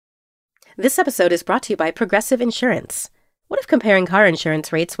This episode is brought to you by Progressive Insurance. What if comparing car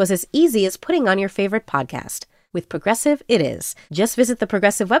insurance rates was as easy as putting on your favorite podcast? With Progressive, it is. Just visit the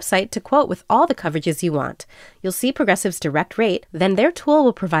Progressive website to quote with all the coverages you want. You'll see Progressive's direct rate, then their tool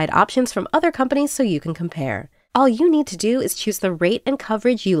will provide options from other companies so you can compare. All you need to do is choose the rate and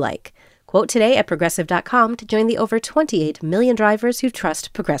coverage you like. Quote today at Progressive.com to join the over 28 million drivers who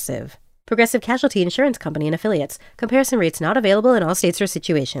trust Progressive. Progressive Casualty Insurance Company and Affiliates. Comparison rates not available in all states or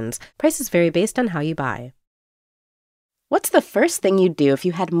situations. Prices vary based on how you buy. What's the first thing you'd do if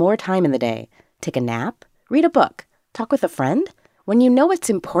you had more time in the day? Take a nap? Read a book? Talk with a friend? When you know what's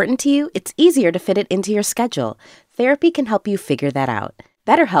important to you, it's easier to fit it into your schedule. Therapy can help you figure that out.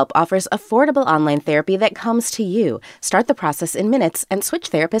 BetterHelp offers affordable online therapy that comes to you. Start the process in minutes and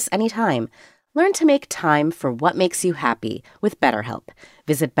switch therapists anytime. Learn to make time for what makes you happy with BetterHelp.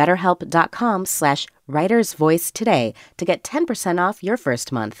 Visit BetterHelp.com/writersvoice today to get 10% off your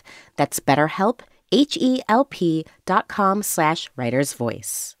first month. That's BetterHelp,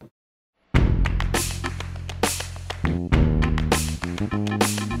 HELP.com/writersvoice.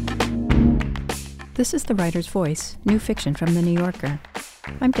 This is The Writer's Voice, new fiction from The New Yorker.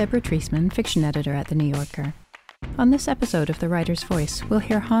 I'm Deborah Treisman, fiction editor at The New Yorker. On this episode of The Writer's Voice, we'll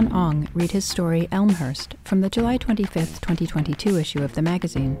hear Han Ong read his story Elmhurst from the July 25, 2022 issue of the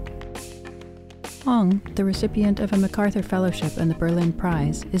magazine. Ong, the recipient of a MacArthur Fellowship and the Berlin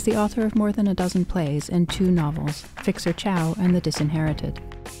Prize, is the author of more than a dozen plays and 2 novels, Fixer Chow and The Disinherited.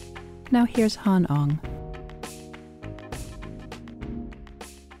 Now here's Han Ong.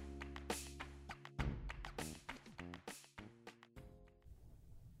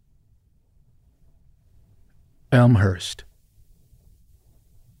 Elmhurst.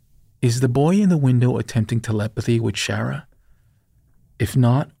 Is the boy in the window attempting telepathy with Shara? If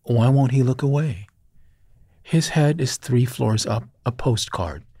not, why won't he look away? His head is 3 floors up, a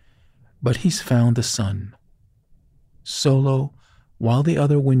postcard, but he's found the sun. Solo, while the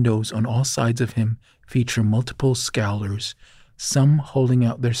other windows on all sides of him feature multiple scowlers, some holding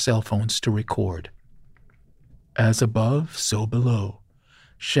out their cell phones to record. As above, so below.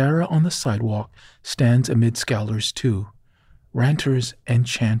 Shara on the sidewalk stands amid scowlers too, ranters and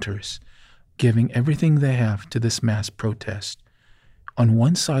chanters, giving everything they have to this mass protest. On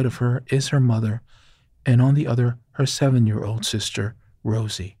one side of her is her mother, and on the other her 7-year-old sister,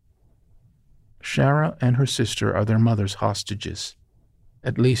 Rosie. Shara and her sister are their mother's hostages.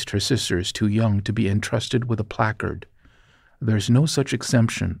 At least her sister is too young to be entrusted with a placard. There's no such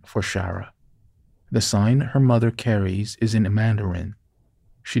exemption for Shara. The sign her mother carries is in Mandarin.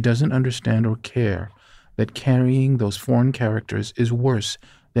 She doesn't understand or care that carrying those foreign characters is worse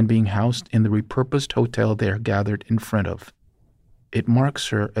than being housed in the repurposed hotel they are gathered in front of. It marks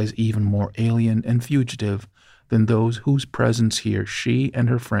her as even more alien and fugitive than those whose presence here she and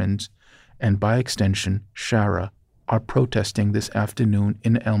her friends, and by extension Shara, are protesting this afternoon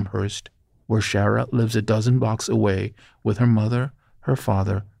in Elmhurst, where Shara lives a dozen blocks away with her mother, her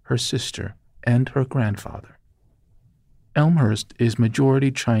father, her sister, and her grandfather. Elmhurst is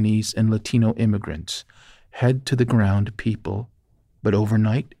majority Chinese and Latino immigrants, head-to-the-ground people, but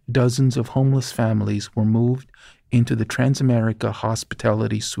overnight dozens of homeless families were moved into the Transamerica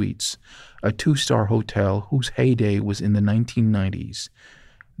Hospitality Suites, a 2-star hotel whose heyday was in the 1990s.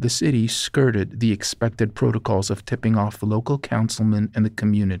 The city skirted the expected protocols of tipping off the local councilman and the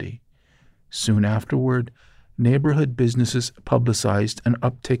community. Soon afterward, neighborhood businesses publicized an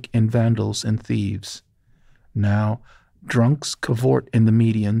uptick in vandals and thieves. Now, drunks cavort in the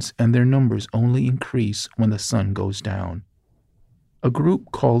medians, and their numbers only increase when the sun goes down. A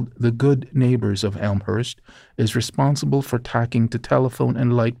group called the Good Neighbors of Elmhurst is responsible for tacking to telephone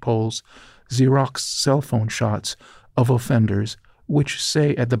and light poles Xerox cell phone shots of offenders, which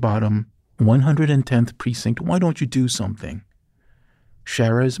say at the bottom, 110th Precinct, why don't you do something?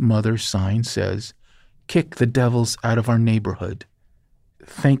 Shara's mother's sign says, kick the devils out of our neighborhood.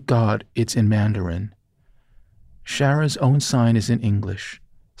 Thank God it's in Mandarin. Shara's own sign is in English.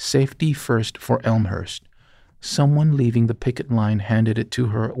 Safety first for Elmhurst. Someone leaving the picket line handed it to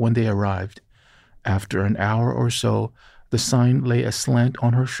her when they arrived. After an hour or so, the sign lay aslant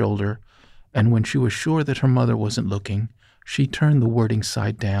on her shoulder, and when she was sure that her mother wasn't looking, she turned the wording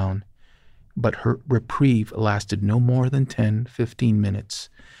side down. But her reprieve lasted no more than 10-15 minutes.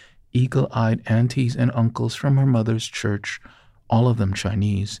 Eagle-eyed aunties and uncles from her mother's church, all of them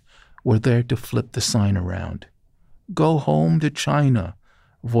Chinese, were there to flip the sign around. Go home to China,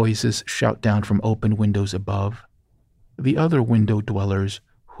 voices shout down from open windows above. The other window dwellers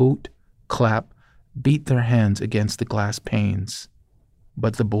hoot, clap, beat their hands against the glass panes.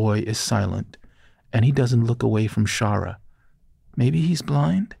 But the boy is silent, and he doesn't look away from Shara. Maybe he's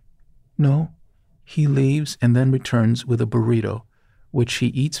blind? No, he leaves and then returns with a burrito, which he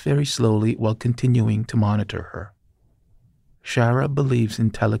eats very slowly while continuing to monitor her. Shara believes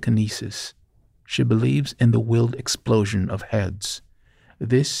in telekinesis. She believes in the willed explosion of heads.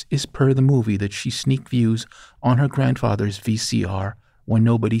 This is per the movie that she sneak views on her grandfather's VCR when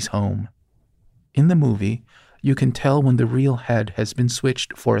nobody's home. In the movie, you can tell when the real head has been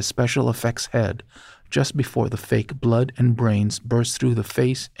switched for a special effects head just before the fake blood and brains burst through the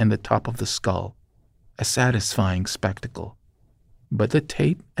face and the top of the skull. A satisfying spectacle. But the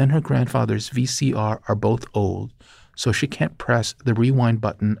tape and her grandfather's VCR are both old, so she can't press the rewind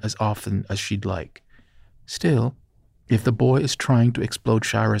button as often as she'd like. Still, if the boy is trying to explode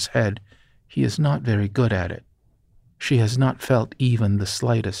Shara's head, he is not very good at it. She has not felt even the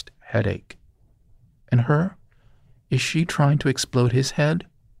slightest headache. And her? Is she trying to explode his head?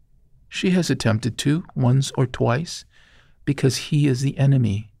 She has attempted to, once or twice, because he is the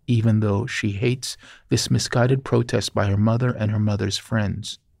enemy, even though she hates this misguided protest by her mother and her mother's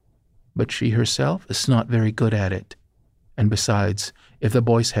friends. But she herself is not very good at it. And besides, if the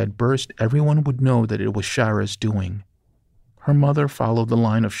boy's head burst, everyone would know that it was Shara's doing. Her mother followed the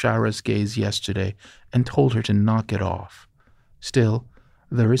line of Shara's gaze yesterday and told her to knock it off. Still,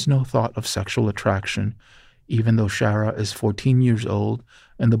 there is no thought of sexual attraction, even though Shara is 14 years old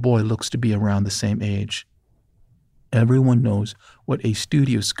and the boy looks to be around the same age. Everyone knows what a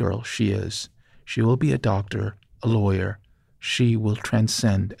studious girl she is. She will be a doctor, a lawyer. She will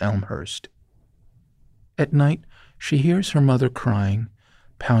transcend Elmhurst. At night, she hears her mother crying,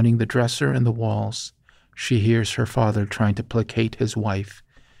 pounding the dresser and the walls. She hears her father trying to placate his wife.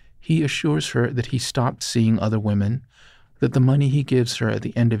 He assures her that he stopped seeing other women, that the money he gives her at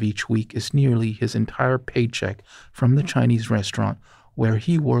the end of each week is nearly his entire paycheck from the Chinese restaurant where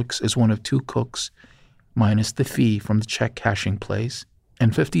he works as one of 2 cooks, minus the fee from the check cashing place,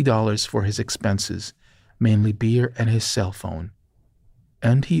 and $50 for his expenses, mainly beer and his cell phone.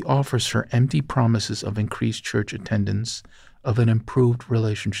 And he offers her empty promises of increased church attendance, of an improved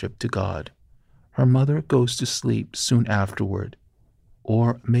relationship to God. Her mother goes to sleep soon afterward,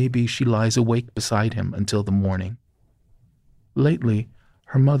 or maybe she lies awake beside him until the morning. Lately,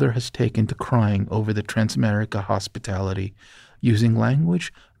 her mother has taken to crying over the Transamerica hospitality, using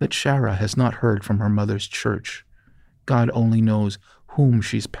language that Shara has not heard from her mother's church. God only knows whom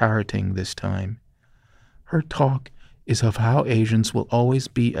she's parroting this time. Her talk is of how Asians will always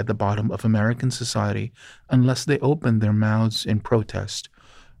be at the bottom of American society unless they open their mouths in protest.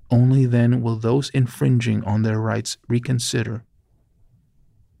 Only then will those infringing on their rights reconsider.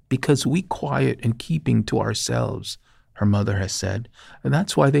 Because we quiet and keeping to ourselves, her mother has said, and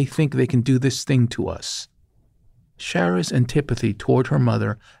that's why they think they can do this thing to us. Shara's antipathy toward her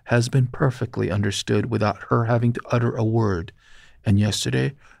mother has been perfectly understood without her having to utter a word, and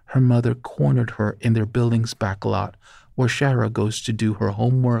yesterday her mother cornered her in their building's back lot, where Shara goes to do her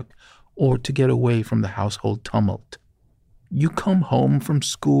homework or to get away from the household tumult. You come home from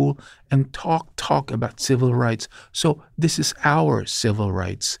school and talk about civil rights, so this is our civil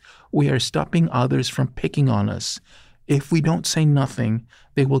rights. We are stopping others from picking on us. If we don't say nothing,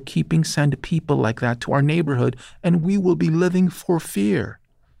 they will keeping send people like that to our neighborhood, and we will be living for fear.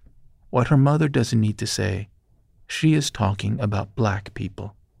 What her mother doesn't need to say, she is talking about black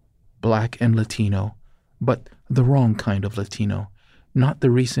people. Black and Latino, but the wrong kind of Latino, not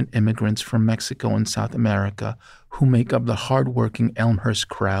the recent immigrants from Mexico and South America who make up the hard-working Elmhurst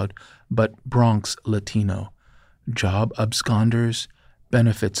crowd, but Bronx Latino, job absconders,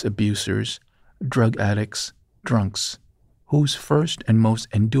 benefits abusers, drug addicts, drunks, whose first and most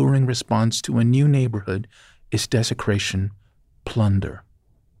enduring response to a new neighborhood is desecration, plunder.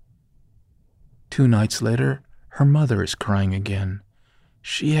 2 nights later, her mother is crying again.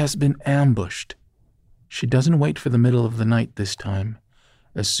 She has been ambushed. She doesn't wait for the middle of the night this time.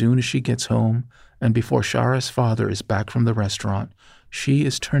 As soon as she gets home, and before Shara's father is back from the restaurant, she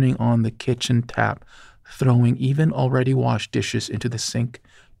is turning on the kitchen tap, throwing even already washed dishes into the sink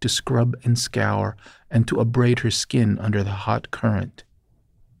to scrub and scour and to abrade her skin under the hot current.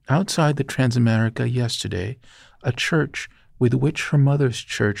 Outside the Transamerica yesterday, a church with which her mother's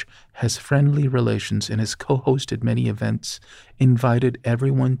church has friendly relations and has co-hosted many events, invited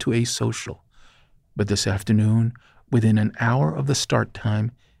everyone to a social. But this afternoon, within an hour of the start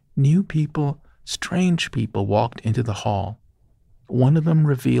time, new people, strange people, walked into the hall. One of them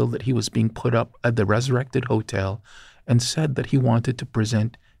revealed that he was being put up at the Resurrected Hotel and said that he wanted to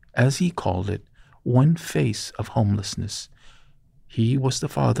present, as he called it, one face of homelessness. He was the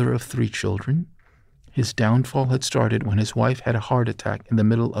father of 3 children. His downfall had started when his wife had a heart attack in the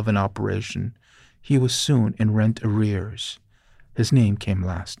middle of an operation. He was soon in rent arrears. His name came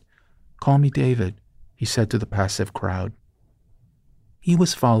last. "Call me David," he said to the passive crowd. He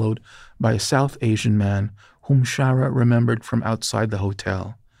was followed by a South Asian man whom Shara remembered from outside the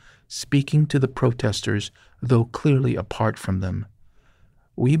hotel, speaking to the protesters, though clearly apart from them.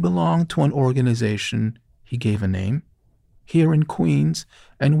 "We belong to an organization," he gave a name, "here in Queens,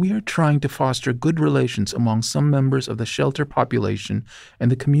 and we are trying to foster good relations among some members of the shelter population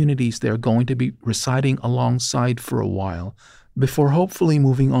and the communities they are going to be residing alongside for a while, before hopefully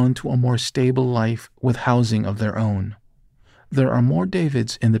moving on to a more stable life with housing of their own. There are more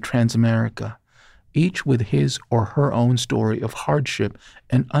Davids in the Transamerica, each with his or her own story of hardship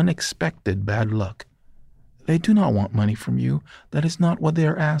and unexpected bad luck. They do not want money from you. That is not what they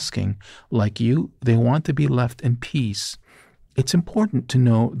are asking. Like you, they want to be left in peace. It's important to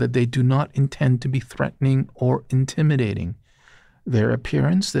know that they do not intend to be threatening or intimidating. Their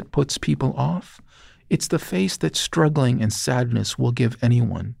appearance that puts people off, it's the face that struggling and sadness will give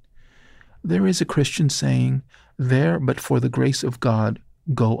anyone. There is a Christian saying, 'There, but for the grace of God,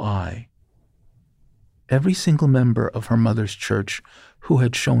 go I.'" Every single member of her mother's church who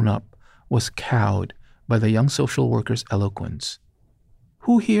had shown up was cowed by the young social worker's eloquence.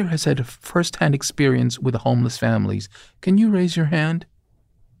 "Who here has had a first-hand experience with the homeless families? Can you raise your hand?"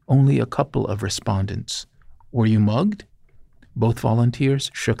 Only a couple of respondents. "Were you mugged?" Both volunteers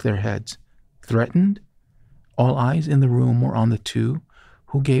shook their heads. "Threatened?" All eyes in the room were on the two,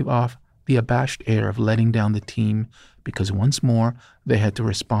 who gave off the abashed air of letting down the team because once more they had to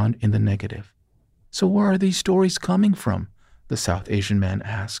respond in the negative. "So where are these stories coming from?" the South Asian man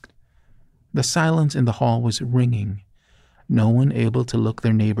asked. The silence in the hall was ringing, no one able to look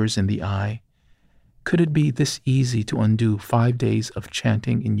their neighbors in the eye. Could it be this easy to undo 5 days of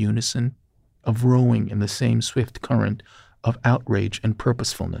chanting in unison, of rowing in the same swift current of outrage and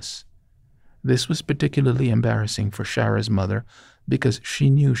purposefulness? This was particularly embarrassing for Shara's mother because she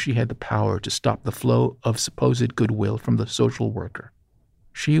knew she had the power to stop the flow of supposed goodwill from the social worker.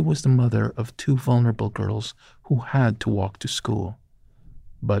 She was the mother of 2 vulnerable girls who had to walk to school.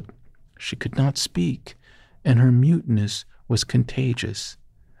 But she could not speak, and her muteness was contagious.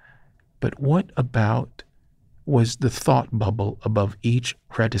 But what about was the thought bubble above each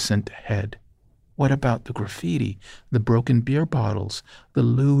reticent head? What about the graffiti, the broken beer bottles, the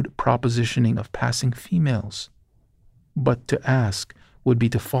lewd propositioning of passing females? But to ask would be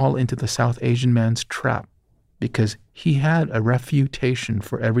to fall into the South Asian man's trap, because he had a refutation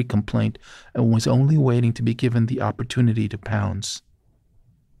for every complaint and was only waiting to be given the opportunity to pounce.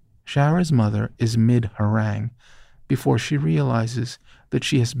 Shara's mother is mid-harangue before she realizes that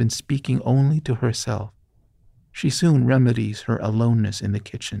she has been speaking only to herself. She soon remedies her aloneness in the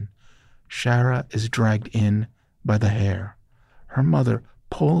kitchen. Shara is dragged in by the hair. Her mother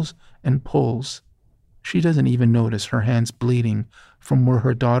pulls and pulls. She doesn't even notice her hands bleeding from where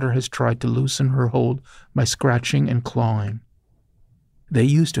her daughter has tried to loosen her hold by scratching and clawing. They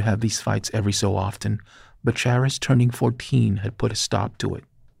used to have these fights every so often, but Shara's turning 14 had put a stop to it,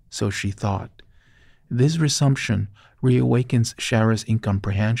 so she thought. This resumption reawakens Shara's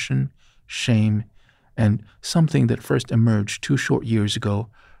incomprehension, shame, and something that first emerged 2 short years ago,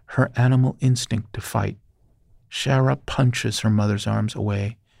 her animal instinct to fight. Shara punches her mother's arms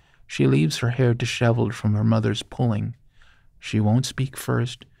away. She leaves her hair disheveled from her mother's pulling. She won't speak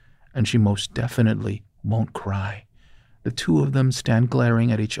first, and she most definitely won't cry. The 2 of them stand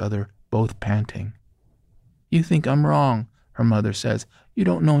glaring at each other, both panting. "You think I'm wrong," her mother says. "You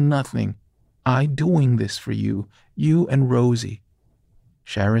don't know nothing. I doing this for you, you and Rosie."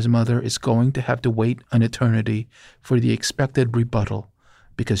 Shara's mother is going to have to wait an eternity for the expected rebuttal,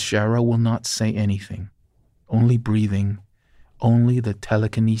 because Shara will not say anything, only breathing, only the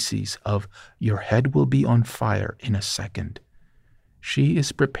telekinesis of "your head will be on fire in a second." She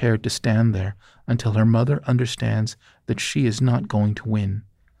is prepared to stand there until her mother understands that she is not going to win.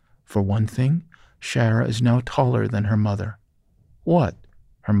 For one thing, Shara is now taller than her mother. "What?"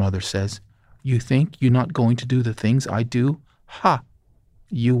 her mother says. "You think you're not going to do the things I do? Ha!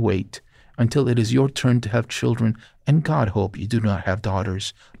 You wait until it is your turn to have children, and God hope you do not have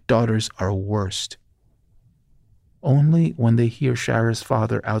daughters. Daughters are worst." Only when they hear Shara's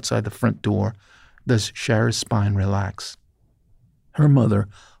father outside the front door does Shara's spine relax. Her mother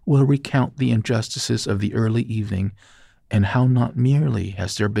will recount the injustices of the early evening and how not merely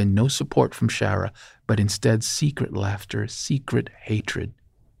has there been no support from Shara, but instead secret laughter, secret hatred.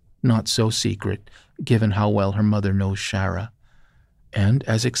 Not so secret, given how well her mother knows Shara. And,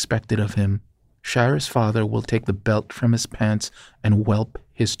 as expected of him, Shara's father will take the belt from his pants and whelp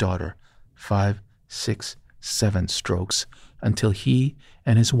his daughter 5, 6, 7 strokes until he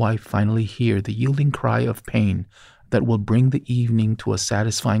and his wife finally hear the yielding cry of pain, that will bring the evening to a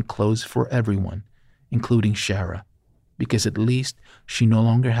satisfying close for everyone, including Shara, because at least she no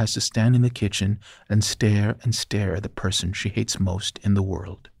longer has to stand in the kitchen and stare at the person she hates most in the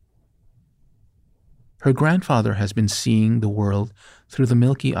world. Her grandfather has been seeing the world through the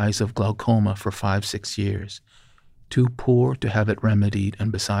milky eyes of glaucoma for 5-6 years, too poor to have it remedied,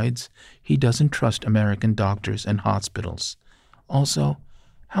 and besides, he doesn't trust American doctors and hospitals. Also,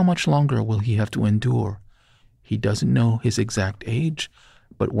 how much longer will he have to endure? He doesn't know his exact age,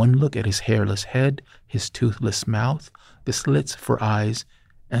 but one look at his hairless head, his toothless mouth, the slits for eyes,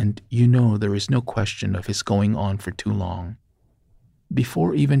 and you know there is no question of his going on for too long.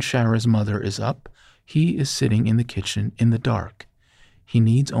 Before even Shara's mother is up, he is sitting in the kitchen in the dark. He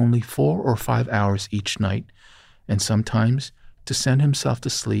needs only 4 or 5 hours each night, and sometimes, to send himself to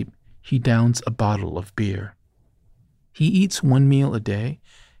sleep, he downs a bottle of beer. He eats 1 meal a day,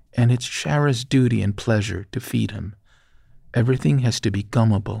 and it's Shara's duty and pleasure to feed him. Everything has to be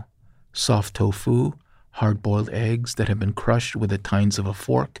gummable: soft tofu, hard-boiled eggs that have been crushed with the tines of a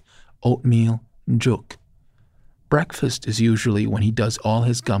fork, oatmeal, juk. Breakfast is usually when he does all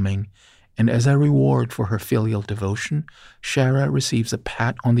his gumming, and as a reward for her filial devotion, Shara receives a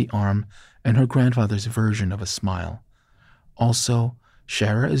pat on the arm and her grandfather's version of a smile. Also,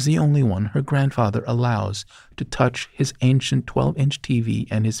 Shara is the only one her grandfather allows to touch his ancient 12-inch TV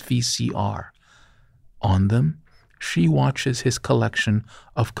and his VCR. On them, she watches his collection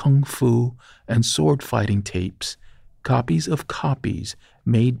of kung fu and sword-fighting tapes, copies of copies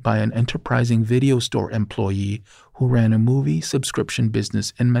made by an enterprising video store employee who ran a movie subscription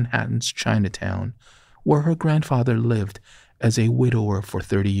business in Manhattan's Chinatown, where her grandfather lived as a widower for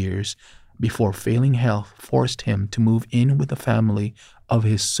 30 years before failing health forced him to move in with the family of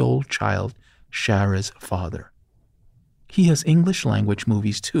his sole child, Shara's father. He has English language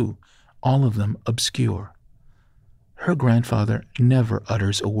movies too, all of them obscure. Her grandfather never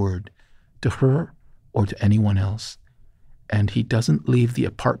utters a word, to her or to anyone else, and he doesn't leave the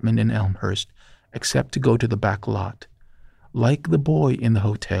apartment in Elmhurst except to go to the back lot. Like the boy in the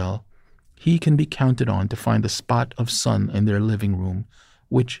hotel, he can be counted on to find the spot of sun in their living room,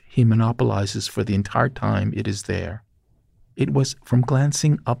 which he monopolizes for the entire time it is there. It was from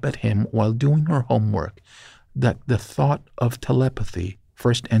glancing up at him while doing her homework that the thought of telepathy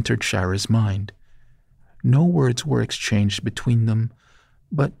first entered Shara's mind. No words were exchanged between them,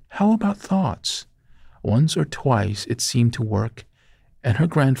 but how about thoughts? Once or twice it seemed to work, and her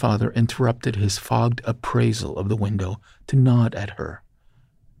grandfather interrupted his fogged appraisal of the window to nod at her.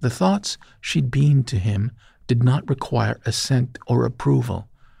 The thoughts she'd beamed to him did not require assent or approval,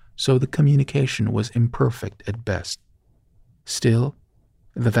 so the communication was imperfect at best. Still,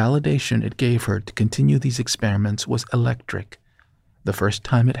 the validation it gave her to continue these experiments was electric. The first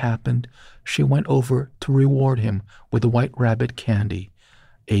time it happened, she went over to reward him with a white rabbit candy,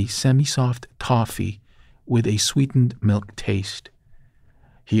 a semi-soft toffee with a sweetened milk taste.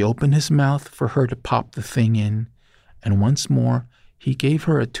 He opened his mouth for her to pop the thing in, and once more he gave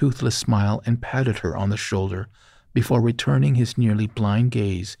her a toothless smile and patted her on the shoulder before returning his nearly blind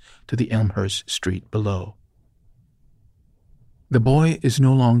gaze to the Elmhurst street below. The boy is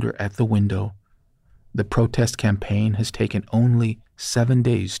no longer at the window. The protest campaign has taken only 7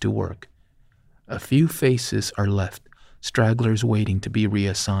 days to work. A few faces are left, stragglers waiting to be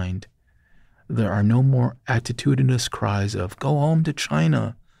reassigned. There are no more attitudinous cries of "Go home to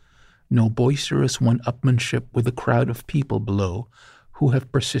China," no boisterous one-upmanship with a crowd of people below who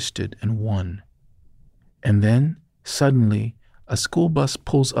have persisted and won. And then, suddenly, a school bus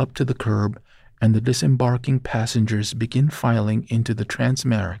pulls up to the curb and the disembarking passengers begin filing into the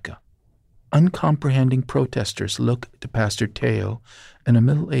Transamerica. Uncomprehending protesters look to Pastor Teo and a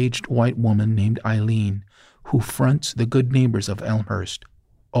middle-aged white woman named Eileen, who fronts the good neighbors of Elmhurst,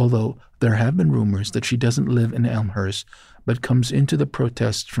 although there have been rumors that she doesn't live in Elmhurst but comes into the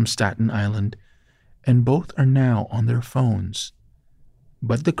protests from Staten Island, and both are now on their phones.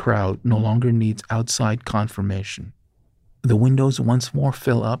 But the crowd no longer needs outside confirmation. The windows once more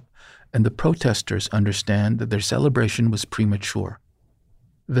fill up, and the protesters understand that their celebration was premature.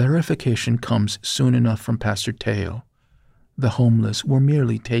 Verification comes soon enough from Pastor Teo. The homeless were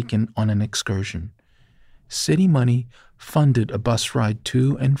merely taken on an excursion. City money funded a bus ride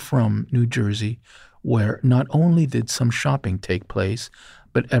to and from New Jersey, where not only did some shopping take place,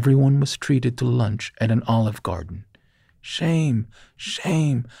 but everyone was treated to lunch at an Olive Garden. Shame,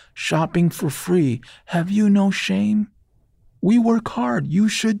 shame, shopping for free. Have you no shame? We work hard, you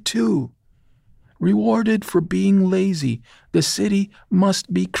should too. Rewarded for being lazy, the city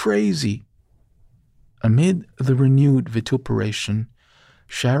must be crazy. Amid the renewed vituperation,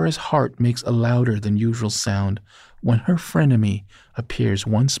 Shara's heart makes a louder than usual sound when her frenemy appears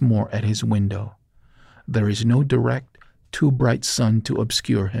once more at his window. There is no direct, too bright sun to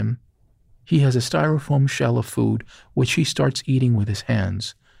obscure him. He has a styrofoam shell of food which he starts eating with his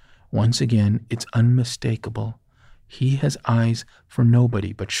hands. Once again, it's unmistakable. He has eyes for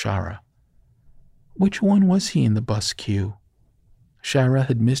nobody but Shara. Which one was he in the bus queue? Shara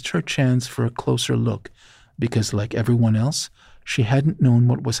had missed her chance for a closer look because, like everyone else, she hadn't known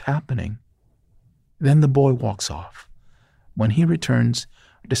what was happening. Then the boy walks off. When he returns,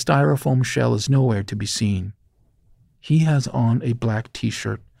 the styrofoam shell is nowhere to be seen. He has on a black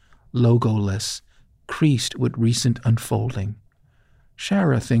t-shirt, logoless, creased with recent unfolding.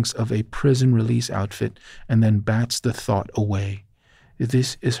 Shara thinks of a prison release outfit and then bats the thought away.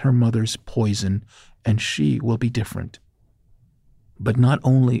 This is her mother's poison, and she will be different. But not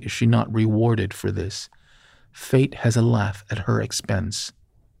only is she not rewarded for this, fate has a laugh at her expense.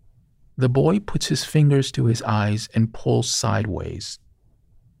 The boy puts his fingers to his eyes and pulls sideways.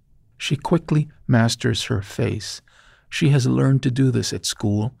 She quickly masters her face. She has learned to do this at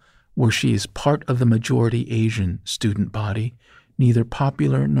school, where she is part of the majority Asian student body, neither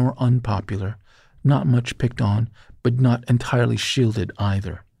popular nor unpopular, not much picked on, but not entirely shielded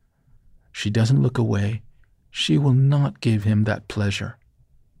either. She doesn't look away. She will not give him that pleasure.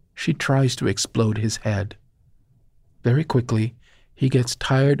 She tries to explode his head. Very quickly, he gets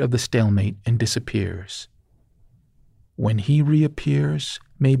tired of the stalemate and disappears. When he reappears,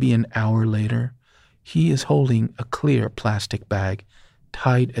 maybe an hour later, he is holding a clear plastic bag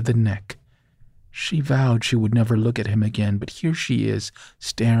tied at the neck. She vowed she would never look at him again, but here she is,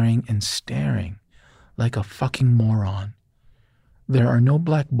 staring and staring, like a fucking moron. There are no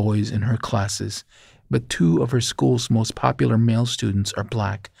black boys in her classes, but 2 of her school's most popular male students are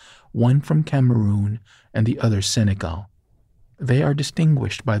black, one from Cameroon and the other Senegal. They are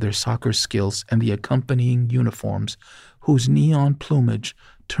distinguished by their soccer skills and the accompanying uniforms, whose neon plumage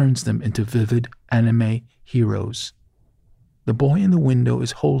turns them into vivid anime heroes. The boy in the window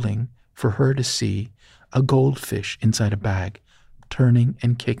is holding, for her to see, a goldfish inside a bag, turning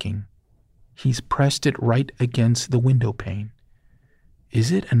and kicking. He's pressed it right against the window pane.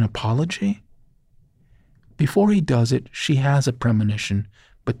 Is it an apology? Before he does it, she has a premonition,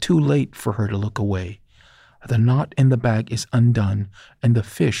 but too late for her to look away. The knot in the bag is undone, and the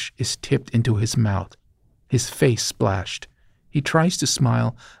fish is tipped into his mouth, his face splashed. He tries to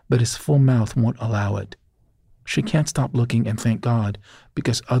smile, but his full mouth won't allow it. She can't stop looking, and thank God,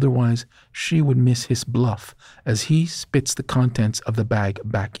 because otherwise she would miss his bluff as he spits the contents of the bag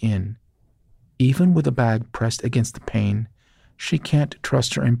back in. Even with the bag pressed against the pane, she can't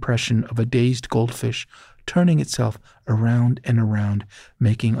trust her impression of a dazed goldfish turning itself around and around,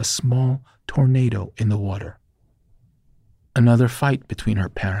 making a small tornado in the water. Another fight between her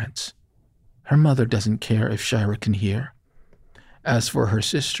parents. Her mother doesn't care if Shira can hear. As for her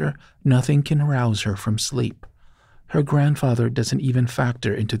sister, nothing can rouse her from sleep. Her grandfather doesn't even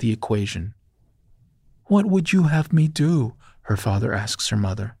factor into the equation. "What would you have me do?" her father asks her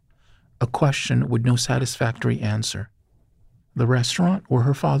mother, a question with no satisfactory answer. The restaurant where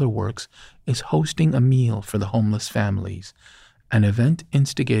her father works is hosting a meal for the homeless families, an event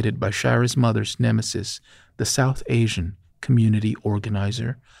instigated by Shara's mother's nemesis, the South Asian community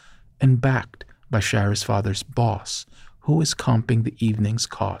organizer, and backed by Shara's father's boss, who is comping the evening's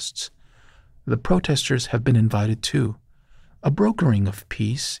costs. The protesters have been invited too, a brokering of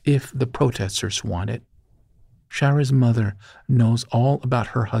peace if the protesters want it. Shara's mother knows all about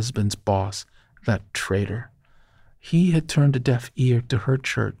her husband's boss, that traitor. He had turned a deaf ear to her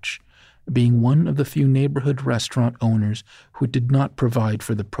church, being one of the few neighborhood restaurant owners who did not provide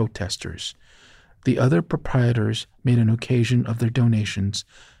for the protesters. The other proprietors made an occasion of their donations,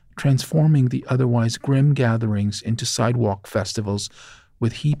 transforming the otherwise grim gatherings into sidewalk festivals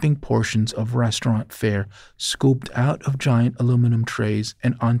with heaping portions of restaurant fare scooped out of giant aluminum trays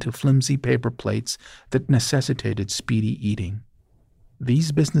and onto flimsy paper plates that necessitated speedy eating.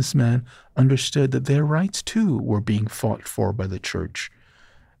 These businessmen understood that their rights, too, were being fought for by the church.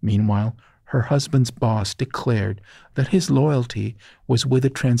 Meanwhile, her husband's boss declared that his loyalty was with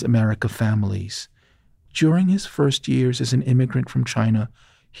the Transamerica families. During his first years as an immigrant from China,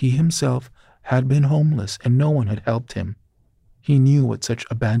 he himself had been homeless and no one had helped him. He knew what such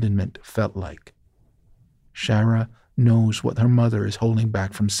abandonment felt like. Shara knows what her mother is holding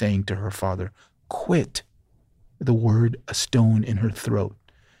back from saying to her father. Quit! The word a stone in her throat.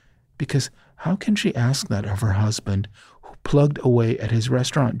 Because how can she ask that of her husband, who plugged away at his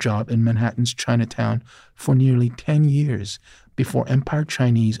restaurant job in Manhattan's Chinatown for nearly 10 years before Empire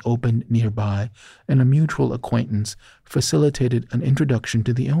Chinese opened nearby and a mutual acquaintance facilitated an introduction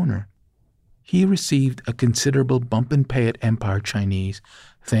to the owner? He received a considerable bump in pay at Empire Chinese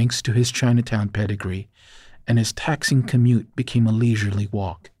thanks to his Chinatown pedigree, and his taxing commute became a leisurely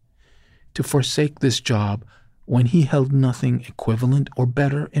walk. To forsake this job when he held nothing equivalent or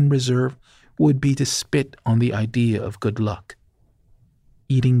better in reserve would be to spit on the idea of good luck.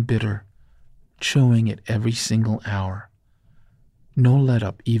 Eating bitter, chewing it every single hour. No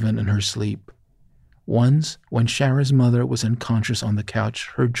let-up even in her sleep. Once, when Shara's mother was unconscious on the couch,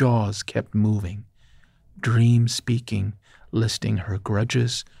 her jaws kept moving, dream-speaking, listing her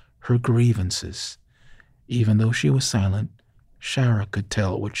grudges, her grievances. Even though she was silent, Shara could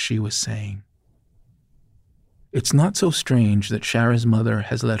tell what she was saying. It's not so strange that Shara's mother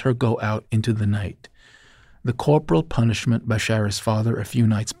has let her go out into the night. The corporal punishment by Shara's father a few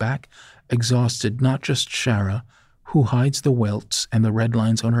nights back exhausted not just Shara, who hides the welts and the red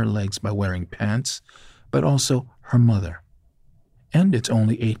lines on her legs by wearing pants, but also her mother. And it's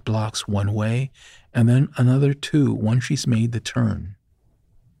only 8 blocks one way, and then another 2 once she's made the turn.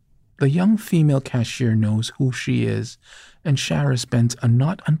 The young female cashier knows who she is, and Shara spends a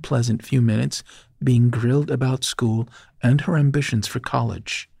not unpleasant few minutes being grilled about school and her ambitions for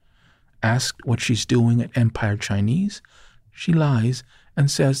college. Asked what she's doing at Empire Chinese, she lies and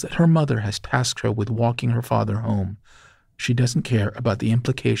says that her mother has tasked her with walking her father home. She doesn't care about the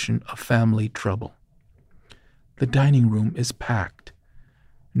implication of family trouble. The dining room is packed.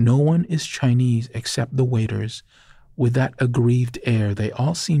 No one is Chinese except the waiters, with that aggrieved air they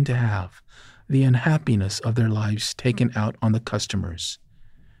all seem to have, the unhappiness of their lives taken out on the customers.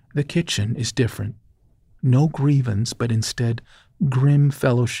 The kitchen is different. No grievance, but instead grim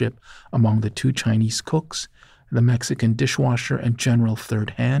fellowship among the 2 Chinese cooks, the Mexican dishwasher and general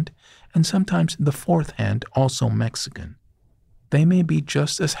third hand, and sometimes the fourth hand, also Mexican. They may be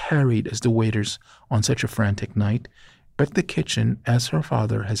just as harried as the waiters on such a frantic night, but the kitchen, as her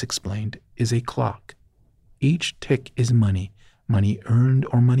father has explained, is a clock. Each tick is money, money earned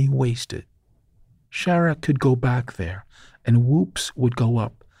or money wasted. Shara could go back there, and whoops would go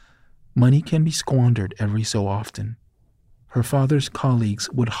up. Money can be squandered every so often. Her father's colleagues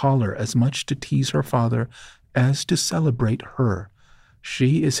would holler as much to tease her father as to celebrate her.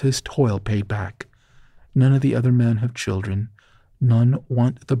 She is his toil paid back. None of the other men have children. None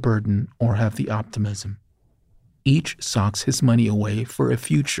want the burden or have the optimism. Each socks his money away for a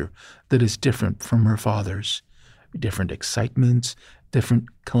future that is different from her father's. Different excitements, different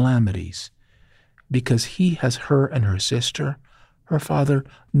calamities. Because he has her and her sister, her father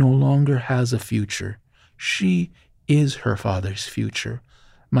no longer has a future. She is her father's future,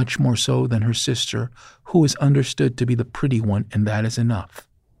 much more so than her sister, who is understood to be the pretty one, and that is enough.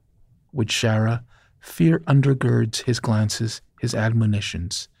 With Shara, fear undergirds his glances, his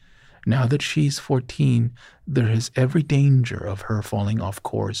admonitions. Now that she's 14, there is every danger of her falling off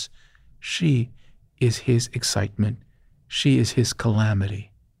course. She is his excitement. She is his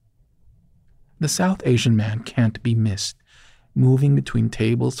calamity. The South Asian man can't be missed, moving between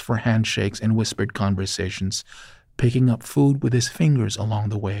tables for handshakes and whispered conversations, picking up food with his fingers along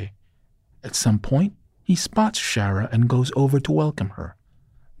the way. At some point, he spots Shara and goes over to welcome her.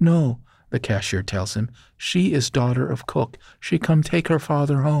 No, the cashier tells him, she is daughter of cook. She come take her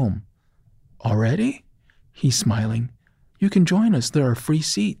father home. Already? He's smiling. You can join us. There are free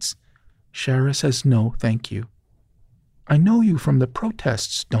seats. Shara says no, thank you. I know you from the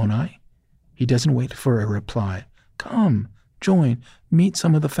protests, don't I? He doesn't wait for a reply. Come, join, meet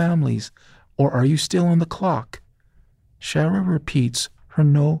some of the families. Or are you still on the clock? Shara repeats her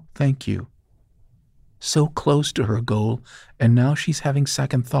no, thank you. So close to her goal, and now she's having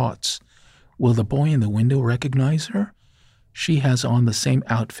second thoughts. Will the boy in the window recognize her? She has on the same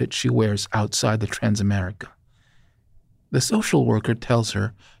outfit she wears outside the Transamerica. The social worker tells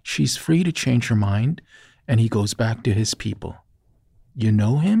her she's free to change her mind, and he goes back to his people. You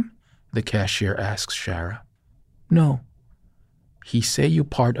know him? The cashier asks Shara. No. He say you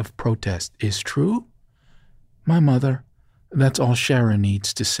part of protest is true? My mother. That's all Shara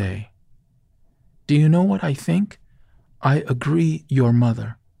needs to say. Do you know what I think? I agree, your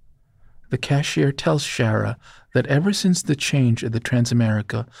mother. The cashier tells Shara that ever since the change at the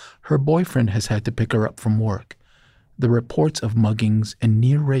Transamerica, her boyfriend has had to pick her up from work. The reports of muggings and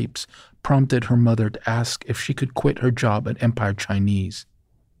near rapes prompted her mother to ask if she could quit her job at Empire Chinese.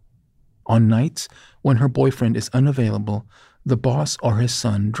 On nights, when her boyfriend is unavailable, the boss or his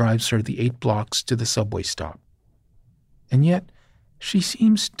son drives her the 8 blocks to the subway stop. And yet, she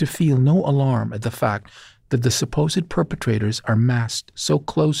seems to feel no alarm at the fact that the supposed perpetrators are massed so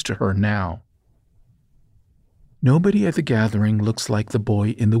close to her now. Nobody at the gathering looks like the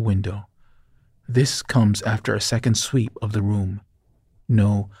boy in the window. This comes after a second sweep of the room.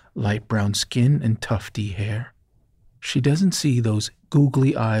 no light brown skin and tufty hair. She doesn't see those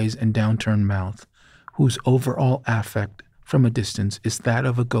googly eyes and downturned mouth, whose overall affect from a distance is that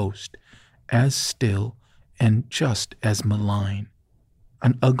of a ghost, as still and just as malign.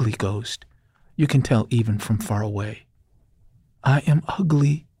 An ugly ghost, you can tell even from far away. I am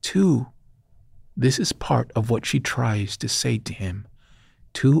ugly, too. This is part of what she tries to say to him.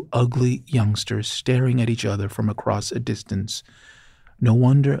 Two ugly youngsters staring at each other from across a distance. No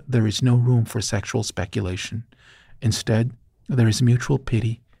wonder there is no room for sexual speculation. Instead, there is mutual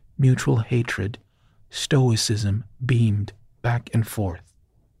pity, mutual hatred, stoicism beamed back and forth.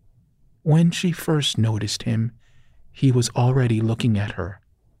 When she first noticed him, he was already looking at her.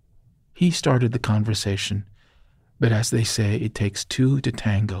 He started the conversation, but as they say, it takes two to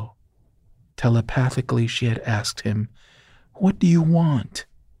tango. Telepathically, she had asked him, "What do you want?"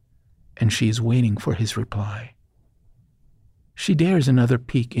 And she is waiting for his reply. She dares another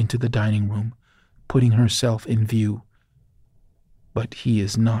peek into the dining room, putting herself in view. But he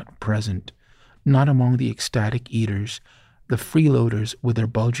is not present, not among the ecstatic eaters, the freeloaders with their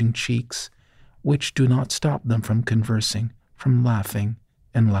bulging cheeks, which do not stop them from conversing, from laughing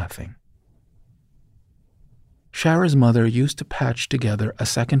and laughing. Shara's mother used to patch together a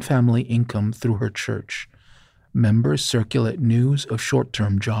second family income through her church. Members circulate news of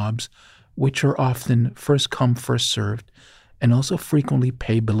short-term jobs, which are often first come, first served, and also frequently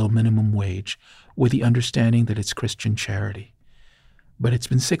pay below minimum wage, with the understanding that it's Christian charity. But it's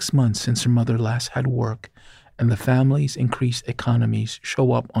been 6 months since her mother last had work, and the family's increased economies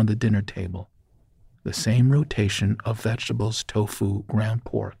show up on the dinner table. The same rotation of vegetables, tofu, ground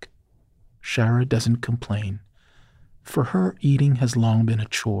pork. Shara doesn't complain. For her, eating has long been a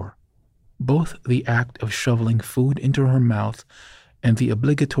chore. Both the act of shoveling food into her mouth and the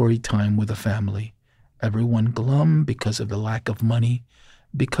obligatory time with the family, everyone glum because of the lack of money,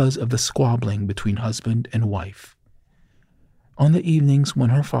 because of the squabbling between husband and wife. On the evenings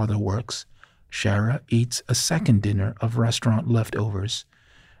when her father works, Shara eats a second dinner of restaurant leftovers,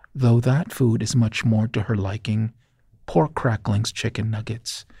 though that food is much more to her liking, pork cracklings, chicken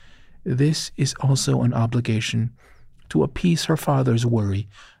nuggets. This is also an obligation to appease her father's worry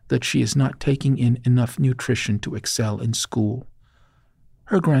that she is not taking in enough nutrition to excel in school.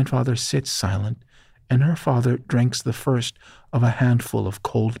 Her grandfather sits silent, and her father drinks the first of a handful of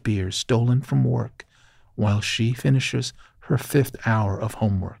cold beer stolen from work, while she finishes her 5th hour of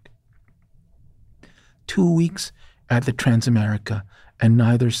homework. 2 weeks at the Transamerica, and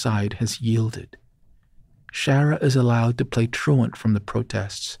neither side has yielded. Shara is allowed to play truant from the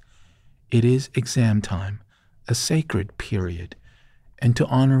protests. It is exam time, a sacred period, and to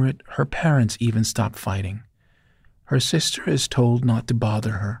honor it, her parents even stop fighting. Her sister is told not to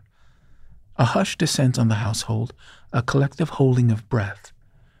bother her. A hush descends on the household, a collective holding of breath.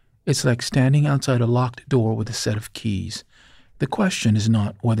 It's like standing outside a locked door with a set of keys. The question is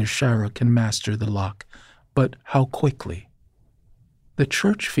not whether Shara can master the lock, but how quickly. The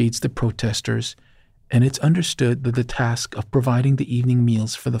church feeds the protesters, and it's understood that the task of providing the evening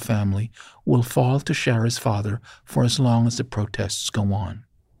meals for the family will fall to Shara's father for as long as the protests go on.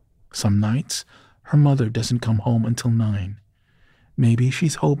 Some nights, her mother doesn't come home until 9. Maybe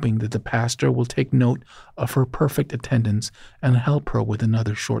she's hoping that the pastor will take note of her perfect attendance and help her with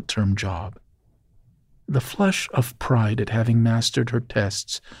another short-term job. The flush of pride at having mastered her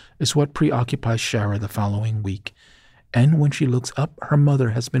tests is what preoccupies Shara the following week, and when she looks up, her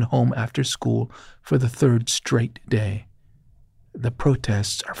mother has been home after school for the 3rd straight day. The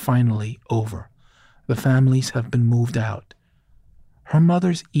protests are finally over. The families have been moved out. Her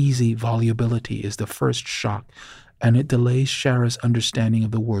mother's easy volubility is the first shock, and it delays Shara's understanding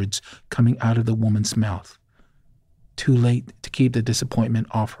of the words coming out of the woman's mouth. Too late to keep the disappointment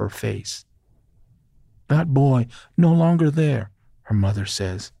off her face. "That boy, no longer there," her mother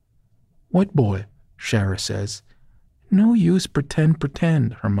says. "What boy?" Shara says. "No use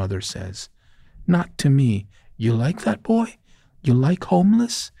pretend, her mother says. "Not to me. You like that boy? You like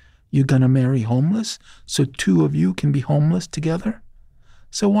homeless? You gonna marry homeless so 2 of you can be homeless together?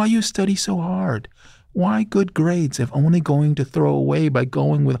 So why you study so hard? Why good grades if only going to throw away by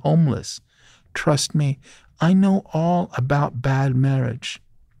going with homeless? Trust me, I know all about bad marriage."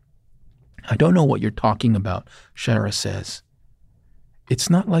 "I don't know what you're talking about," Shara says. It's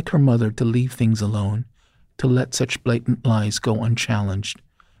not like her mother to leave things alone, to let such blatant lies go unchallenged.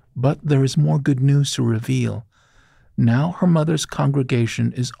 But there is more good news to reveal. Now her mother's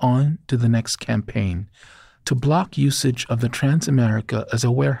congregation is on to the next campaign, to block usage of the Transamerica as a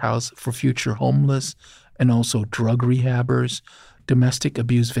warehouse for future homeless and also drug rehabbers, domestic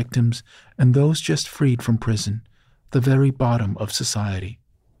abuse victims, and those just freed from prison, the very bottom of society.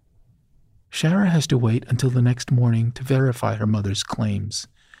 Shara has to wait until the next morning to verify her mother's claims.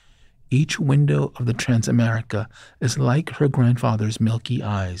 Each window of the Transamerica is like her grandfather's milky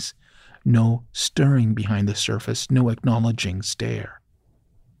eyes. No stirring behind the surface, no acknowledging stare.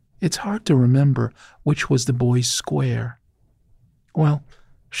 It's hard to remember which was the boy's square. Well,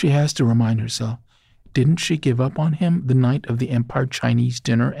 she has to remind herself, didn't she give up on him the night of the Empire Chinese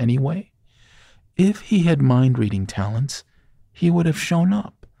dinner anyway? If he had mind-reading talents, he would have shown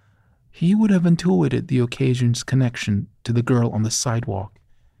up. He would have intuited the occasion's connection to the girl on the sidewalk.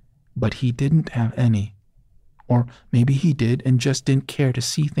 But he didn't have any. Or maybe he did and just didn't care to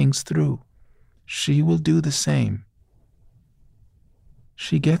see things through. She will do the same.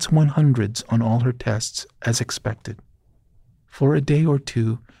 She gets 100s on all her tests as expected. For a day or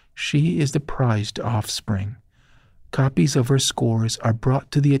two, she is the prized offspring. Copies of her scores are brought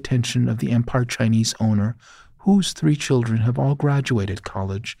to the attention of the Empire Chinese owner, whose 3 children have all graduated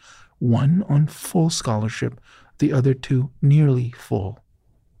college, one on full scholarship, the other 2 nearly full.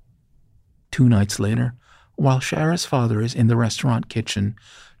 2 nights later, while Shara's father is in the restaurant kitchen,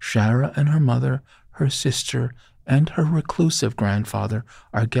 Shara and her mother, her sister, and her reclusive grandfather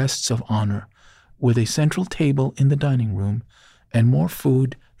are guests of honor, with a central table in the dining room and more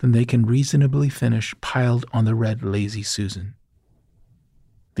food than they can reasonably finish piled on the red Lazy Susan.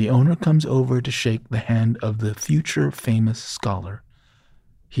 The owner comes over to shake the hand of the future famous scholar.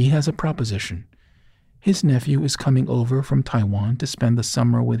 He has a proposition. His nephew is coming over from Taiwan to spend the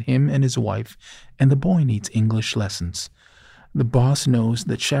summer with him and his wife, and the boy needs English lessons. The boss knows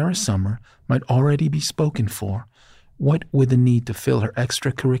that Shara's summer might already be spoken for, what with the need to fill her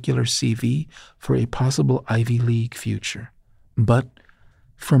extracurricular CV for a possible Ivy League future. But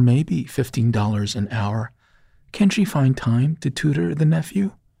for maybe $15 an hour, can she find time to tutor the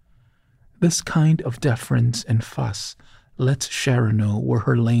nephew? This kind of deference and fuss lets Shara know where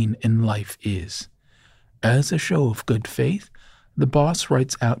her lane in life is. As a show of good faith, the boss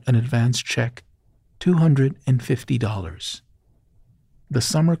writes out an advance check, $250. The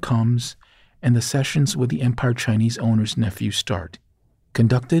summer comes, and the sessions with the Empire Chinese owner's nephew start,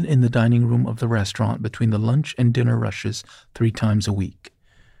 conducted in the dining room of the restaurant between the lunch and dinner rushes 3 times a week.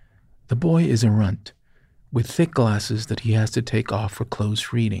 The boy is a runt, with thick glasses that he has to take off for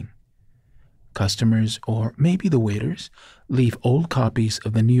close reading. Customers, or maybe the waiters, leave old copies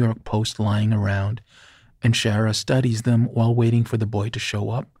of the New York Post lying around, and Shara studies them while waiting for the boy to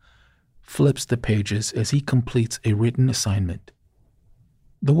show up, flips the pages as he completes a written assignment.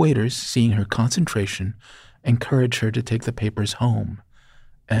 The waiters, seeing her concentration, encourage her to take the papers home,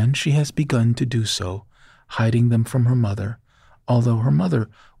 and she has begun to do so, hiding them from her mother, although her mother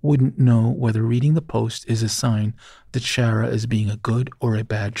wouldn't know whether reading the Post is a sign that Shara is being a good or a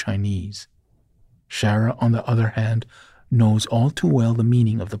bad Chinese. Shara, on the other hand, knows all too well the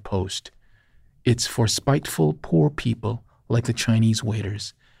meaning of the Post. It's for spiteful, poor people like the Chinese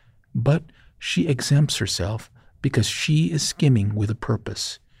waiters, but she exempts herself because she is skimming with a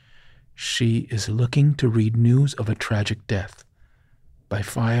purpose. She is looking to read news of a tragic death, by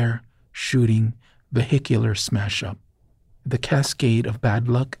fire, shooting, vehicular smash-up, the cascade of bad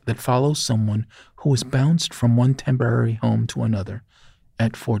luck that follows someone who is bounced from one temporary home to another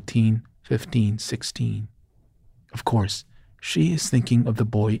at 14, 15, 16. Of course, she is thinking of the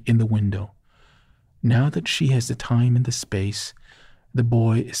boy in the window. Now that she has the time and the space, the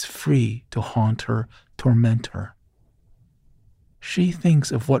boy is free to haunt her, torment her. She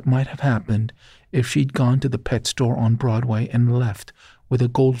thinks of what might have happened if she'd gone to the pet store on Broadway and left with a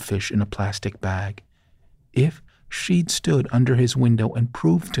goldfish in a plastic bag. If she'd stood under his window and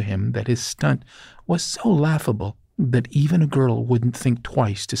proved to him that his stunt was so laughable that even a girl wouldn't think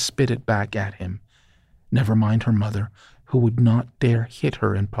twice to spit it back at him. Never mind her mother, who would not dare hit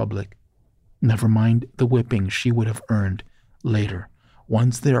her in public. Never mind the whipping she would have earned later,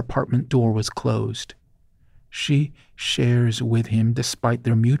 once their apartment door was closed. She shares with him, despite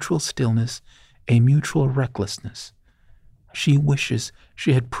their mutual stillness, a mutual recklessness. She wishes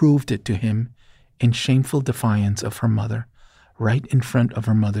she had proved it to him in shameful defiance of her mother, right in front of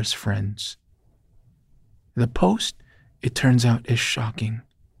her mother's friends. The Post, it turns out, is shocking.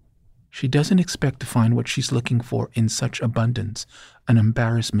 She doesn't expect to find what she's looking for in such abundance, an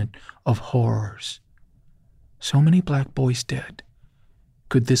embarrassment of horrors. So many black boys dead.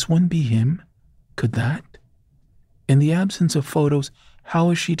 Could this one be him? Could that? In the absence of photos, how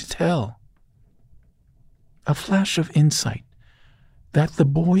is she to tell? A flash of insight that the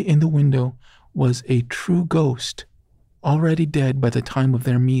boy in the window was a true ghost, already dead by the time of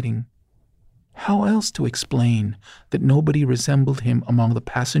their meeting. How else to explain that nobody resembled him among the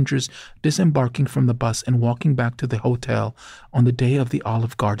passengers disembarking from the bus and walking back to the hotel on the day of the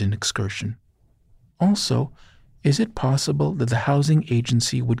Olive Garden excursion? Also, is it possible that the housing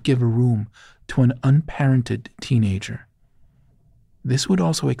agency would give a room to an unparented teenager? This would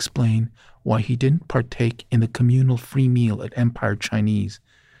also explain why he didn't partake in the communal free meal at Empire Chinese.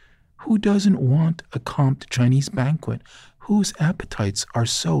 Who doesn't want a comped Chinese banquet whose appetites are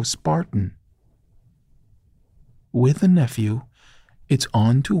so Spartan? With the nephew, it's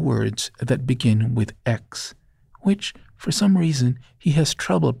on to words that begin with X, which, for some reason, he has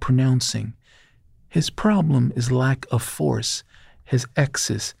trouble pronouncing. His problem is lack of force. His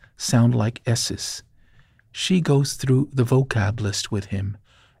X's sound like S's. She goes through the vocab list with him.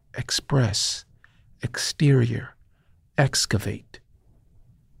 Express, exterior, excavate.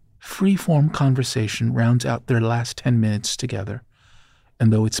 Free-form conversation rounds out their last 10 minutes together,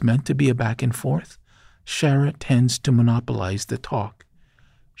 and though it's meant to be a back and forth, Shara tends to monopolize the talk.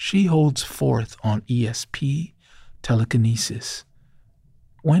 She holds forth on ESP, telekinesis.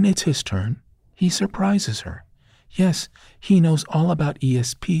 When it's his turn, he surprises her. Yes, he knows all about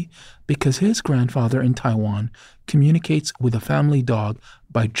ESP because his grandfather in Taiwan communicates with a family dog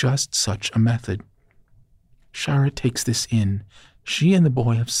by just such a method. Shara takes this in. She and the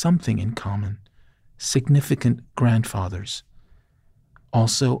boy have something in common. Significant grandfathers.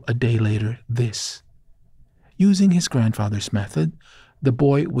 Also, a day later, this. Using his grandfather's method, the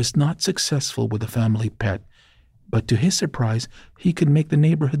boy was not successful with a family pet, but to his surprise, he could make the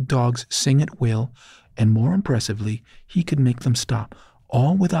neighborhood dogs sing at will, and more impressively, he could make them stop,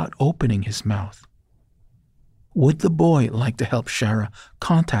 all without opening his mouth. Would the boy like to help Shara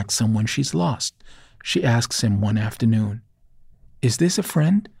contact someone she's lost? She asks him one afternoon. Is this a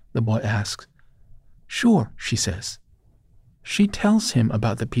friend? The boy asks. Sure, she says. She tells him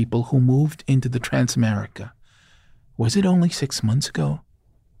about the people who moved into the Transamerica. Was it only 6 months ago?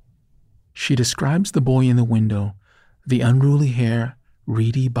 She describes the boy in the window, the unruly hair,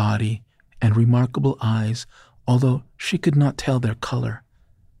 reedy body, and remarkable eyes, although she could not tell their color.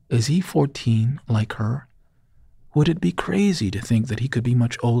 Is he 14, like her? Would it be crazy to think that he could be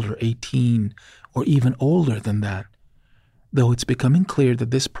much older, 18, or even older than that? Though it's becoming clear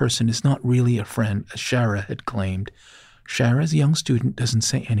that this person is not really a friend, as Shara had claimed, Shara's young student doesn't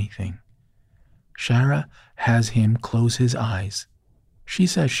say anything. Shara has him close his eyes. She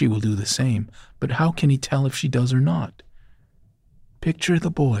says she will do the same, but how can he tell if she does or not? Picture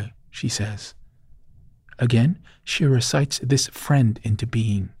the boy, she says. Again, she recites this friend into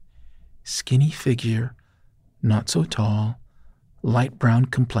being. Skinny figure, not so tall, light brown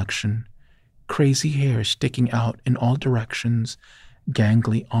complexion, crazy hair sticking out in all directions,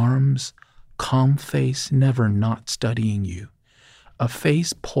 gangly arms, calm face never not studying you, a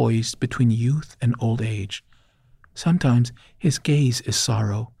face poised between youth and old age. Sometimes his gaze is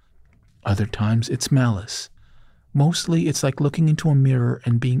sorrow, other times it's malice. Mostly it's like looking into a mirror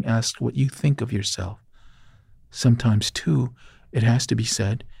and being asked what you think of yourself. Sometimes, too, it has to be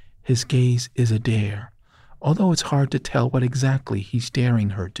said, his gaze is a dare, although it's hard to tell what exactly he's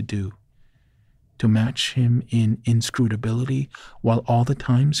daring her to do. To match him in inscrutability while all the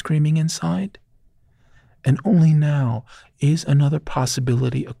time screaming inside? And only now is another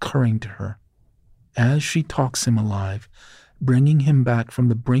possibility occurring to her. As she talks him alive, bringing him back from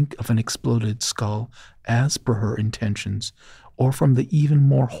the brink of an exploded skull as per her intentions, or from the even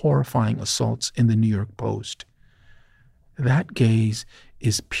more horrifying assaults in the New York Post. That gaze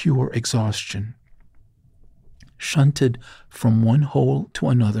is pure exhaustion. Shunted from one hole to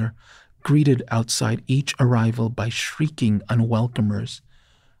another, greeted outside each arrival by shrieking unwelcomers.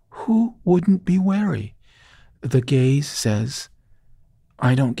 Who wouldn't be wary? The gaze says,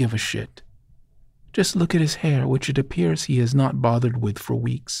 I don't give a shit. Just look at his hair, which it appears he has not bothered with for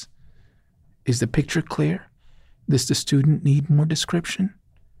weeks. Is the picture clear? Does the student need more description?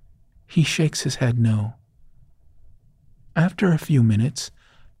 He shakes his head no. After a few minutes,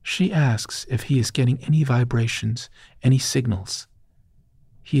 she asks if he is getting any vibrations, any signals.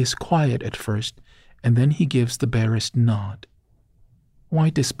 He is quiet at first, and then he gives the barest nod. Why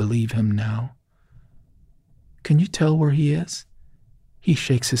disbelieve him now? Can you tell where he is? He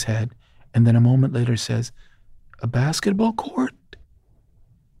shakes his head, and then a moment later says, a basketball court?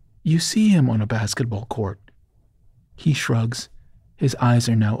 You see him on a basketball court. He shrugs. His eyes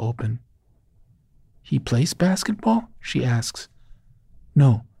are now open. He plays basketball? She asks.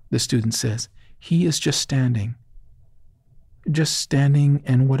 No, the student says. He is just standing. Just standing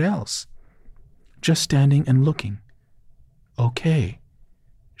and what else? Just standing and looking. Okay.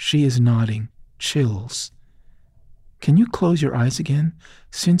 She is nodding. Chills. Can you close your eyes again?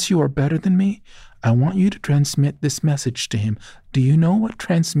 Since you are better than me, I want you to transmit this message to him. Do you know what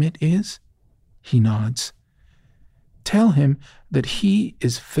transmit is? He nods. Tell him that he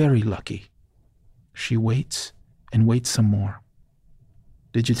is very lucky. She waits and waits some more.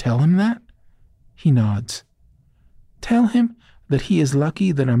 Did you tell him that? He nods. Tell him that he is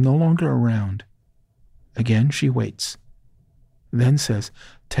lucky that I'm no longer around. Again she waits. Then says,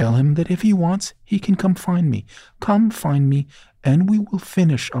 tell him that if he wants, he can come find me. Come find me, and we will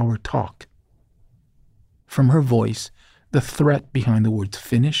finish our talk. From her voice, the threat behind the words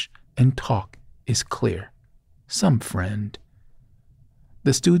finish and talk is clear. Some friend.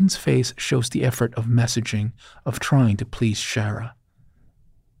 The student's face shows the effort of messaging, of trying to please Shara.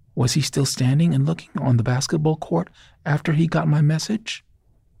 Was he still standing and looking on the basketball court after he got my message?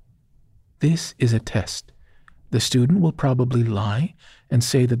 This is a test. The student will probably lie and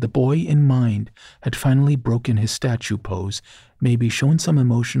say that the boy in mind had finally broken his statue pose, maybe shown some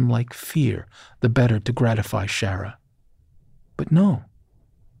emotion like fear, the better to gratify Shara. But no.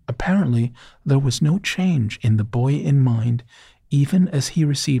 Apparently, there was no change in the boy in mind, even as he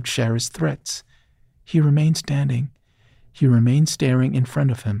received Shara's threats. He remained standing. He remained staring in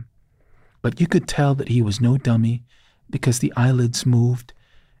front of him. But you could tell that he was no dummy, because the eyelids moved,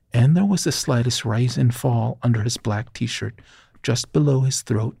 and there was the slightest rise and fall under his black t-shirt, just below his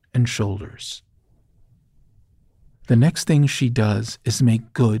throat and shoulders. The next thing she does is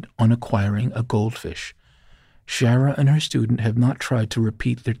make good on acquiring a goldfish. Shara and her student have not tried to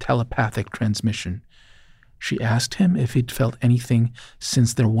repeat their telepathic transmission. She asked him if he'd felt anything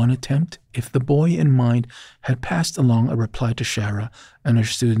since their one attempt, if the boy in mind had passed along a reply to Shara, and her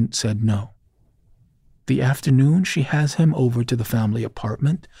student said no. The afternoon she has him over to the family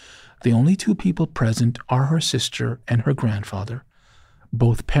apartment. The only two people present are her sister and her grandfather.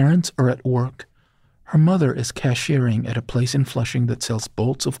 Both parents are at work. Her mother is cashiering at a place in Flushing that sells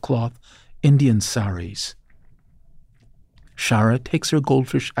bolts of cloth, Indian saris. Shara takes her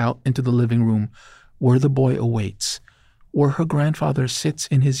goldfish out into the living room, where the boy awaits, where her grandfather sits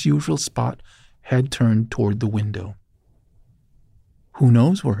in his usual spot, head turned toward the window. Who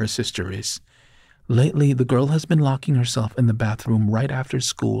knows where her sister is? Lately, the girl has been locking herself in the bathroom right after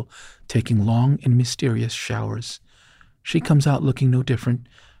school, taking long and mysterious showers. She comes out looking no different,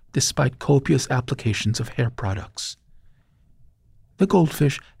 despite copious applications of hair products. The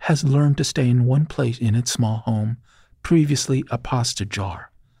goldfish has learned to stay in one place in its small home, previously a pasta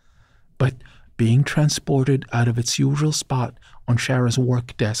jar. But being transported out of its usual spot on Shara's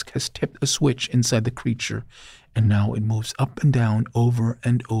work desk has tipped a switch inside the creature, and now it moves up and down over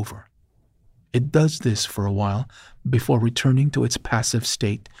and over. It does this for a while before returning to its passive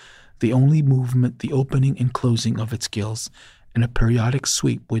state, the only movement the opening and closing of its gills, and a periodic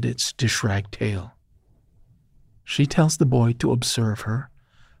sweep with its dish-rag tail. She tells the boy to observe her,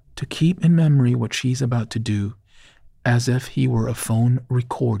 to keep in memory what she's about to do, as if he were a phone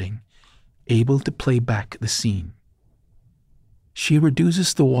recording, able to play back the scene. She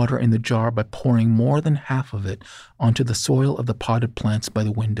reduces the water in the jar by pouring more than half of it onto the soil of the potted plants by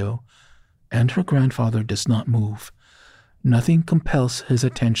the window, and her grandfather does not move. Nothing compels his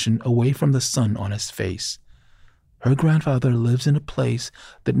attention away from the sun on his face. Her grandfather lives in a place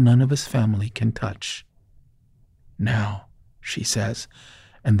that none of his family can touch. Now, she says,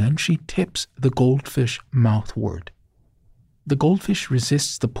 and then she tips the goldfish mouthward. The goldfish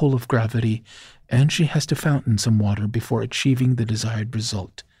resists the pull of gravity, and she has to fountain some water before achieving the desired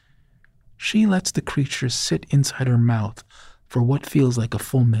result. She lets the creature sit inside her mouth for what feels like a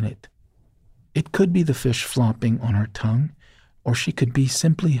full minute. It could be the fish flopping on her tongue, or she could be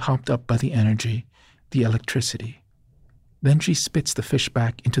simply hopped up by the energy, the electricity. Then she spits the fish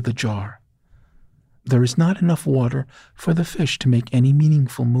back into the jar. There is not enough water for the fish to make any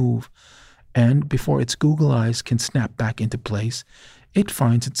meaningful move, and before its Google eyes can snap back into place, it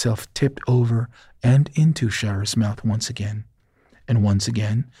finds itself tipped over and into Shara's mouth once again. And once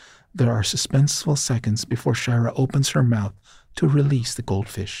again, there are suspenseful seconds before Shara opens her mouth to release the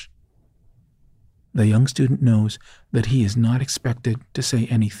goldfish. The young student knows that he is not expected to say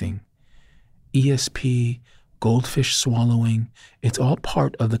anything. ESP, goldfish swallowing, it's all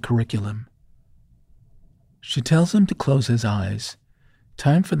part of the curriculum. She tells him to close his eyes.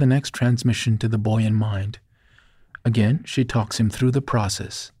 Time for the next transmission to the boy in mind. Again, she talks him through the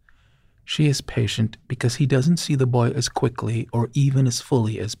process. She is patient because he doesn't see the boy as quickly or even as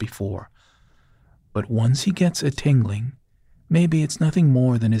fully as before. But once he gets a tingling, maybe it's nothing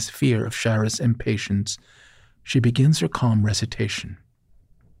more than his fear of Shara's impatience, she begins her calm recitation.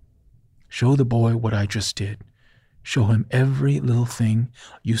 Show the boy what I just did. Show him every little thing.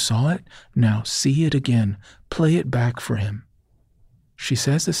 You saw it, now see it again. Play it back for him. She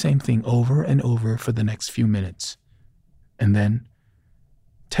says the same thing over and over for the next few minutes. And then,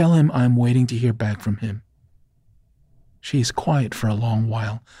 tell him I'm waiting to hear back from him. She is quiet for a long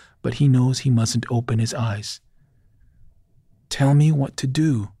while, but he knows he mustn't open his eyes. Tell me what to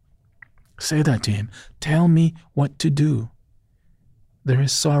do. Say that to him. Tell me what to do. There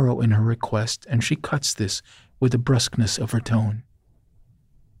is sorrow in her request, and she cuts this with the brusqueness of her tone.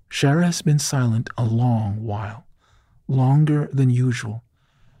 Shara has been silent a long while, longer than usual.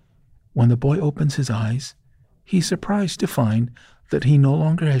 When the boy opens his eyes, he's surprised to find that he no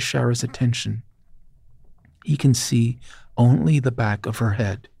longer has Shara's attention. He can see only the back of her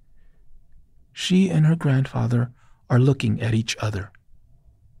head. She and her grandfather are looking at each other.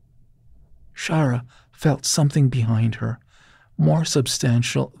 Shara felt something behind her, more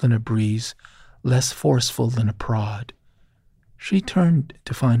substantial than a breeze, less forceful than a prod. She turned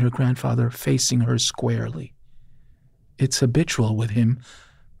to find her grandfather facing her squarely. It's habitual with him,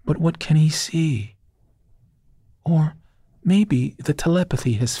 but what can he see? Or maybe the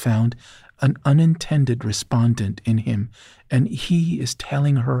telepathy has found an unintended respondent in him, and he is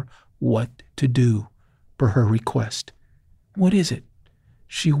telling her what to do per her request. What is it?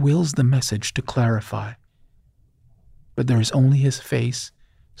 She wills the message to clarify. But there is only his face,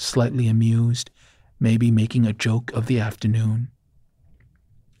 slightly amused, maybe making a joke of the afternoon.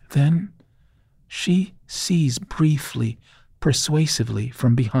 Then she sees briefly, persuasively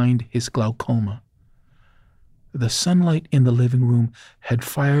from behind his glaucoma. The sunlight in the living room had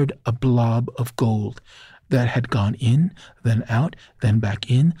fired a blob of gold that had gone in, then out, then back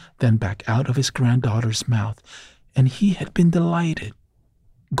in, then back out of his granddaughter's mouth, and he had been delighted.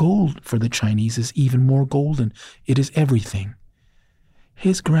 Gold for the Chinese is even more golden. It is everything.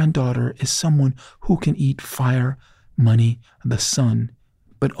 His granddaughter is someone who can eat fire, money, the sun,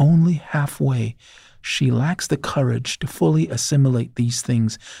 but only halfway. She lacks the courage to fully assimilate these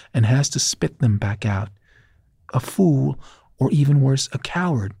things and has to spit them back out. A fool, or even worse, a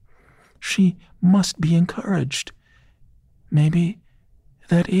coward. She must be encouraged. Maybe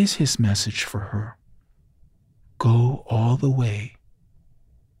that is his message for her. Go all the way.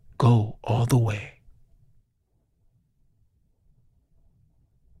 Go all the way.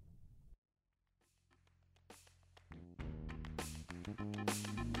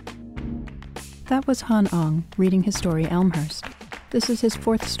 That was Han Ong reading his story Elmhurst. This is his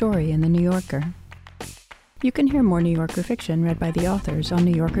fourth story in The New Yorker. You can hear more New Yorker fiction read by the authors on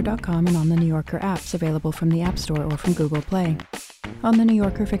NewYorker.com and on the New Yorker apps available from the App Store or from Google Play. On the New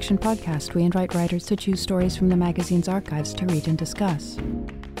Yorker Fiction Podcast, we invite writers to choose stories from the magazine's archives to read and discuss.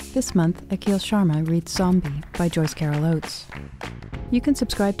 This month, Akhil Sharma reads Zombie by Joyce Carol Oates. You can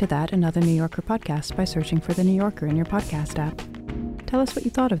subscribe to that and other New Yorker podcasts by searching for The New Yorker in your podcast app. Tell us what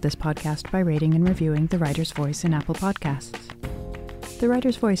you thought of this podcast by rating and reviewing The Writer's Voice in Apple Podcasts. The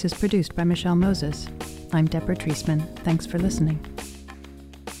Writer's Voice is produced by Michelle Moses. I'm Deborah Treisman. Thanks for listening.